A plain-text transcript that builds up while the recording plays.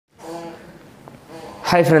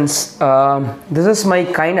Hi friends, this is my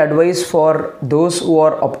kind advice for those who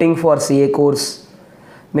are opting for CA course.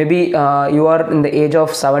 Maybe you are in the age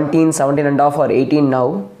of 17 and a half or 18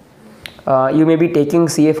 now. You may be taking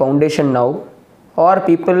CA foundation now, or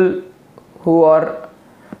people who are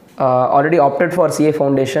already opted for CA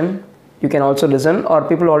foundation, you can also listen, or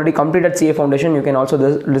people already completed CA foundation, you can also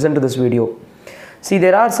listen to this video. See,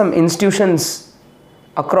 there are some institutions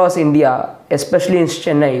across India, especially in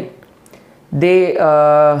Chennai. They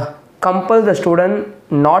compel the student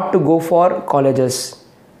not to go for colleges,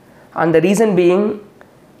 and the reason being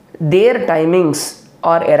their timings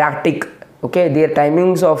are erratic. Okay, their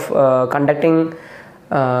timings of conducting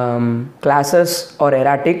classes are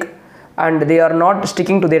erratic, and they are not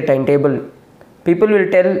sticking to their timetable. People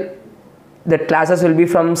will tell that classes will be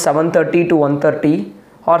from 7:30 to 1:30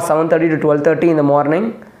 or 7:30 to 12:30 in the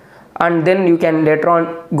morning, and then you can later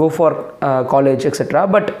on go for college, etc.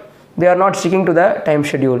 But they are not sticking to the time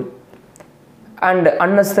schedule, and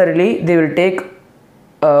unnecessarily they will take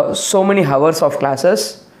so many hours of classes,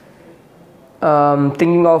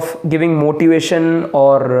 thinking of giving motivation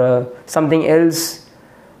or something else.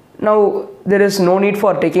 Now there is no need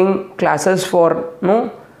for taking classes for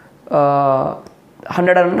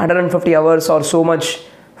 150 hours or so much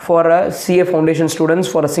for a CA foundation students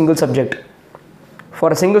for a single subject.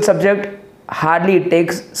 For a single subject, hardly it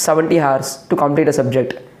takes 70 hours to complete a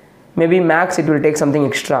subject. Maybe max it will take something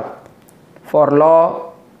extra. For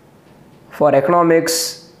law, for economics,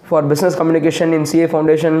 for business communication in CA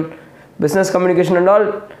foundation, business communication and all,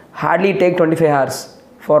 hardly take 25 hours.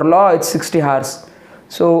 For law, it's 60 hours.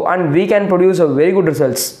 So, and we can produce a very good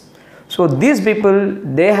results. So these people,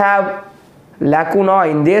 they have lacuna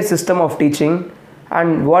in their system of teaching,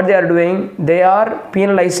 and what they are doing, they are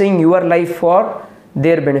penalizing your life for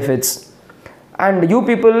their benefits. And you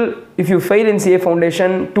people, if you fail in CA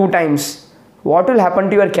foundation 2 times, what will happen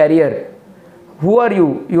to your career? Who are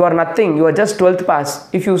you? You are nothing. You are just 12th pass.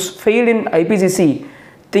 If you fail in IPCC,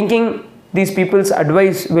 thinking these people's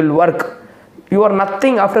advice will work, you are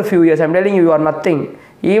nothing after few years. I'm telling you, you are nothing.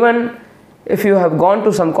 Even if you have gone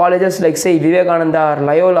to some colleges like say Vivekananda or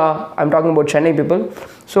Loyola, I'm talking about Chennai people,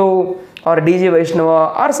 so, or DG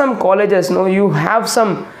Vaishnava or some colleges, you have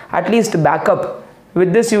some at least backup.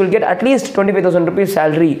 With this you will get at least 25,000 rupees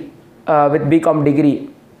salary with BCom degree,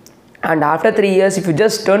 and after 3 years if you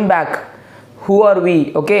just turn back, who are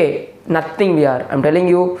we? Okay, nothing we are, I'm telling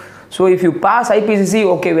you. So if you pass IPCC,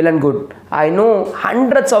 okay, well and good. I know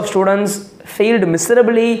hundreds of students failed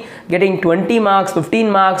miserably, getting 20 marks, 15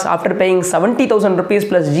 marks after paying 70,000 rupees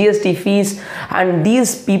plus GST fees, and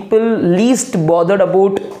these people least bothered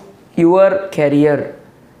about your career.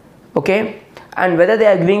 Okay, and whether they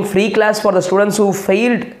are giving free class for the students who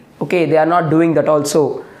failed, okay, they are not doing that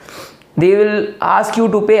also. They will ask you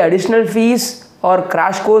to pay additional fees or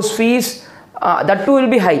crash course fees, that too will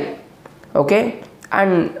be high. Okay,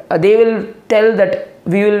 and they will tell that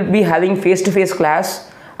we will be having face-to-face class,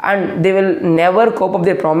 and they will never cope up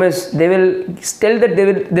their promise. They will tell that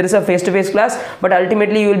there is a face-to-face class, but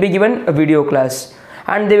ultimately you will be given a video class.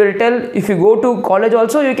 And they will tell if you go to college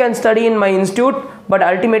also you can study in my institute, but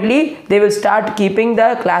ultimately they will start keeping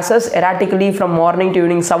the classes erratically from morning to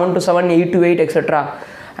evening, 7 to 7, 8 to 8, etc.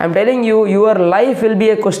 I'm telling you, your life will be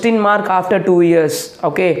a question mark after 2 years.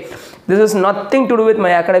 Okay, this is nothing to do with my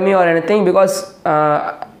academy or anything, because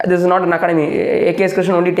this is not an academy. AKS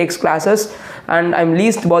Krishnan only takes classes, and I'm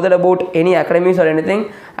least bothered about any academies or anything.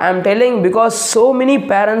 I'm telling because so many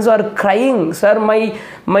parents are crying, sir, my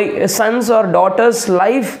son's or daughter's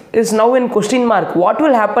life is now in question mark. What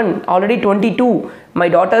will happen? Already 22. My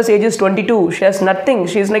daughter's age is 22. She has nothing.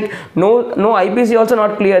 She's like, no IPC also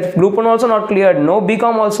not cleared, Group 1 also not cleared, no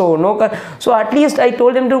BCom also, no. So at least I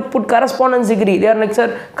told them to put correspondence degree. They are like,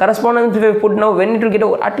 sir, correspondence if you put now, when it will get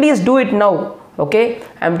over? At least do it now. Okay,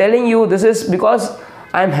 I'm telling you, this is because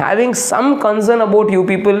I'm having some concern about you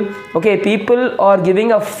people. Okay, people are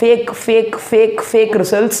giving a fake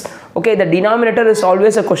results. Okay, the denominator is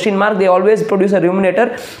always a question mark. They always produce a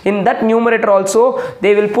numerator. In that numerator also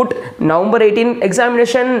they will put November 18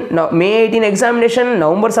 examination, May 18 examination,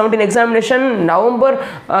 November 17 examination, November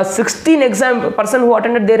 16 exam. Person who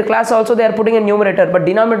attended their class also they are putting a numerator, but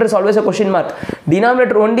denominator is always a question mark.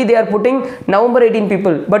 Denominator only they are putting November 18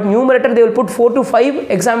 people, but numerator they will put 4 to 5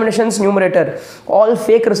 examinations numerator. All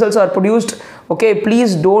fake results are produced. Okay,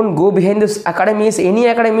 please don't go behind this academies. Any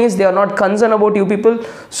academies, they are not concerned about you people.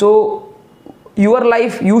 So your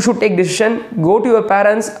life, you should take decision. Go to your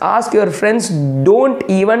parents, ask your friends. Don't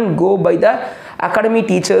even go by the academy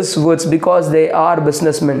teachers' words, because they are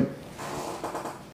businessmen.